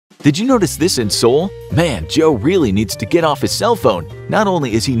Did you notice this in Seoul? Man, Joe really needs to get off his cell phone. Not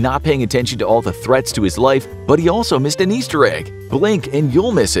only is he not paying attention to all the threats to his life, but he also missed an Easter egg. Blink and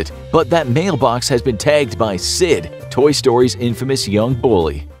you'll miss it. But that mailbox has been tagged by Sid, Toy Story's infamous young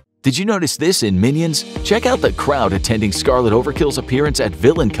bully. Did you notice this in Minions? Check out the crowd attending Scarlet Overkill's appearance at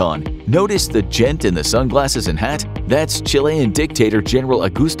VillainCon. Notice the gent in the sunglasses and hat? That's Chilean dictator General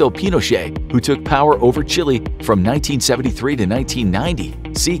Augusto Pinochet, who took power over Chile from 1973 to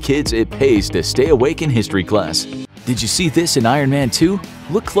 1990. See kids, it pays to stay awake in history class. Did you see this in Iron Man 2?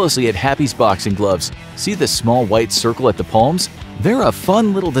 Look closely at Happy's boxing gloves. See the small white circle at the palms? They're a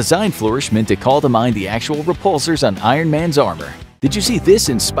fun little design flourish meant to call to mind the actual repulsors on Iron Man's armor. Did you see this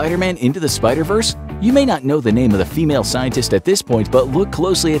in Spider-Man Into the Spider-Verse? You may not know the name of the female scientist at this point, but look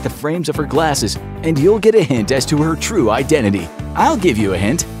closely at the frames of her glasses and you'll get a hint as to her true identity. I'll give you a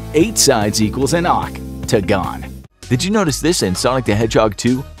hint. 8 sides equals an octagon. Did you notice this in Sonic the Hedgehog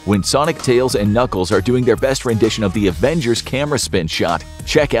 2? When Sonic, Tails, and Knuckles are doing their best rendition of the Avengers camera spin shot,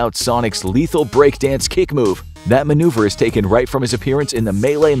 check out Sonic's lethal breakdance kick move. That maneuver is taken right from his appearance in the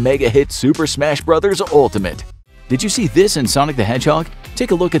Melee mega hit Super Smash Bros. Ultimate. Did you see this in Sonic the Hedgehog?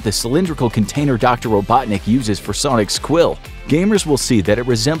 Take a look at the cylindrical container Dr. Robotnik uses for Sonic's quill. Gamers will see that it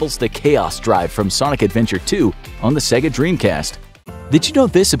resembles the Chaos Drive from Sonic Adventure 2 on the Sega Dreamcast. Did you know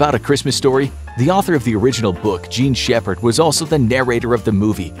this about A Christmas Story? The author of the original book, Gene Shepard, was also the narrator of the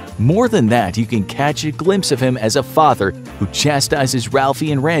movie. More than that, you can catch a glimpse of him as a father who chastises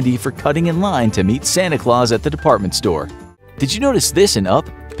Ralphie and Randy for cutting in line to meet Santa Claus at the department store. Did you notice this in Up?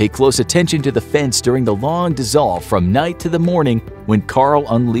 Pay close attention to the fence during the long dissolve from night to the morning when Carl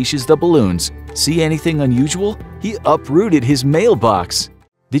unleashes the balloons. See anything unusual? He uprooted his mailbox.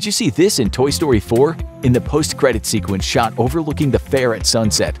 Did you see this in Toy Story 4? In the post-credit sequence shot overlooking the fair at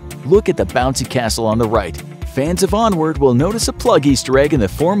sunset, look at the bouncy castle on the right. Fans of Onward will notice a plug Easter egg in the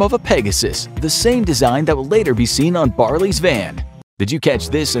form of a Pegasus, the same design that will later be seen on Barley's van. Did you catch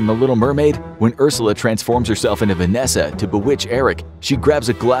this in The Little Mermaid? When Ursula transforms herself into Vanessa to bewitch Eric, she grabs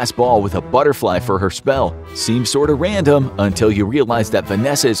a glass ball with a butterfly for her spell. Seems sorta random until you realize that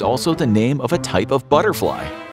Vanessa is also the name of a type of butterfly.